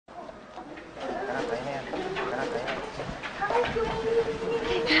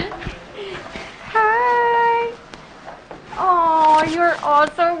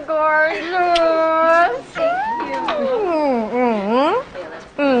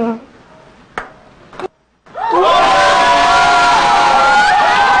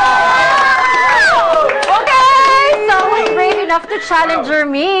challenger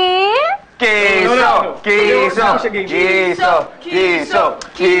me? Kiso! Kiso! Kiso! Kiso!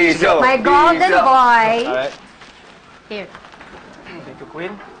 Kiso! My golden boy. Alright. Here. Thank you,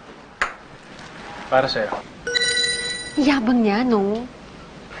 Queen. Para sa'yo. Yabang niya, no?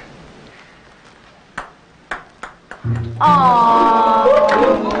 Aww.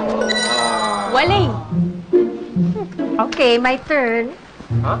 Waling. Okay, my turn.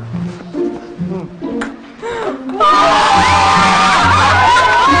 Huh?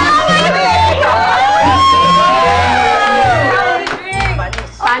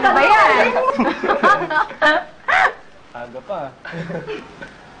 Paano ba yan? Aga pa.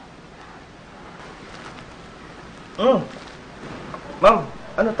 Ma'am,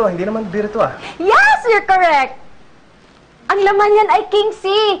 ano to? Hindi naman beer to ah. Yes, you're correct. Ang laman yan ay King C.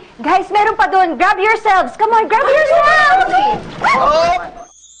 Guys, meron pa doon. Grab yourselves. Come on, grab yourselves.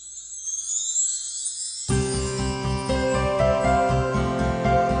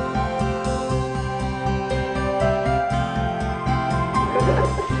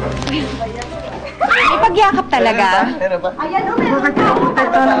 May pagyakap talaga. Meron ba? Ayan, oh, meron pa.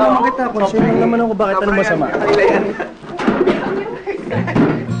 Teka lang naman kita. Kung lang naman ako, bakit ano masama?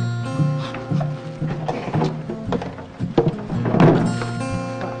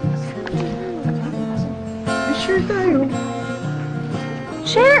 Share tayo.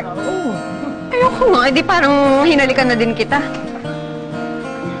 Share? Oo. Ayoko nga. Di parang hinalikan na din kita.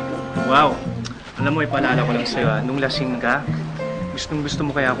 Wow. Alam mo, ipaalala ko lang sa'yo, nung lasing ka, gustong-gusto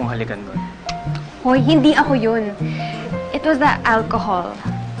mo kaya akong halikan doon. Hoy, hindi ako yun. It was the alcohol.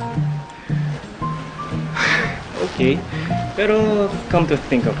 Okay. Pero, come to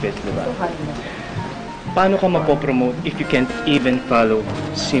think of it, di ba? Paano ka mapopromote if you can't even follow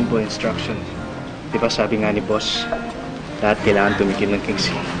simple instructions? Di ba sabi nga ni boss, lahat kailangan tumikim ng King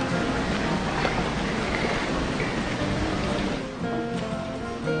C.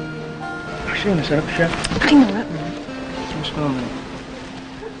 Actually, masarap siya. Ay, nga. Mas naman.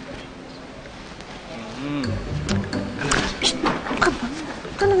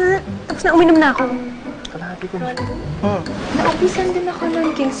 Ito na nga. Tapos na uminom na ako. Kalahati ko na. Naupisan din ako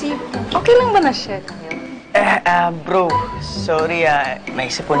ng King C. Okay lang ba na shit? Bro, sorry may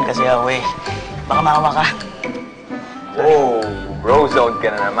sipon kasi ako eh. Baka maawa ka. Oh, bro zone ka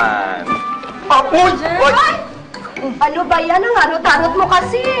na naman. Uy! Ano ba yan? Ang harot-harot mo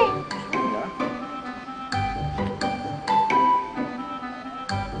kasi.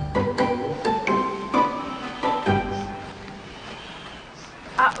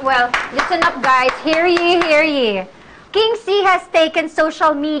 Well, listen up guys. Hear ye, hear ye. King C has taken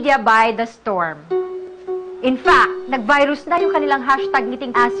social media by the storm. In fact, nag-virus na yung kanilang hashtag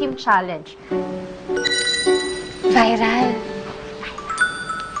Ngiting Asim Challenge. Viral.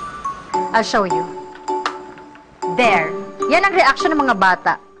 I'll show you. There. Yan ang reaction ng mga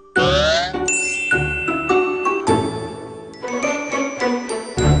bata.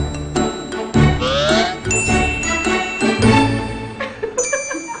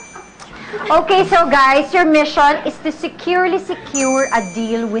 Okay, so guys, your mission is to securely secure a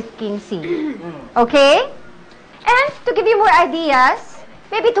deal with King C. Okay? And to give you more ideas,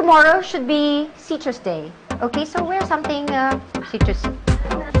 maybe tomorrow should be Citrus Day. Okay, so wear something citrus.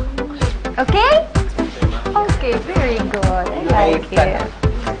 Okay? Okay, very good. I like it.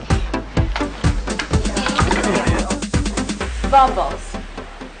 Bubbles.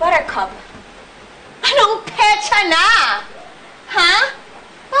 Buttercup. Anong pecha na? Ha?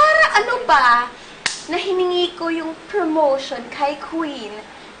 Para ano ba na hiningi ko yung promotion kay Queen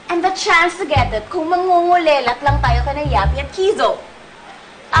and the chance to get it kung mangungulelat lang tayo ka na Yapi at Kiso.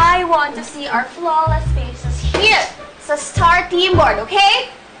 I want to see our flawless faces here sa Star Team Board,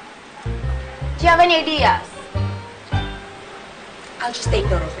 okay? Do you have any ideas? I'll just take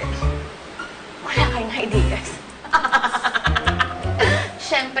note of it. Wala kayong ideas.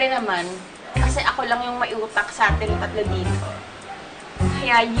 Siyempre naman, kasi ako lang yung may utak sa atin tatlo dito.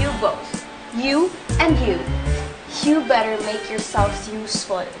 Kaya you both, you and you better make yourselves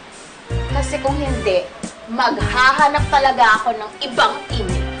useful. Kasi kung hindi, maghahanap talaga ako ng ibang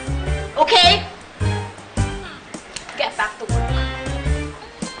teammates. Okay? Get back to work.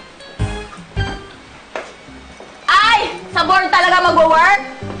 Ay! Sa board talaga mag-work?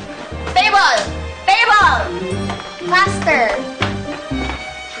 Table! Table! Faster!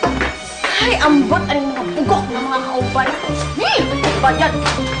 Ay, ambot! Ano yung mga bugok ng mga kauban? Ba yan?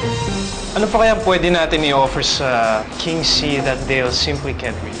 Ano pa kaya pwede natin i-offer sa King C that they'll simply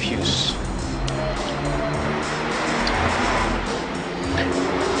can't refuse?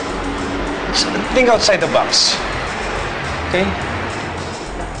 Think outside the box. Okay?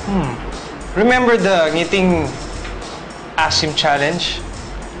 Remember the Ngiting ASIM Challenge.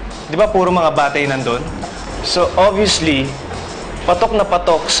 Di ba puro mga bata yung nandun? So obviously, patok na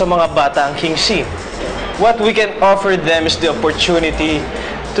patok sa mga bata ang King C. What we can offer them is the opportunity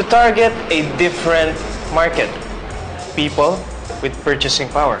to target a different market. People with purchasing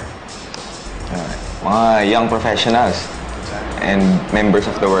power. Mga young professionals and members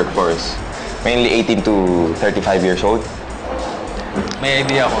of the workforce. Mainly 18 to 35 years old. May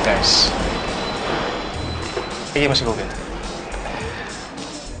idea ako, guys. Bigyan mo si Google.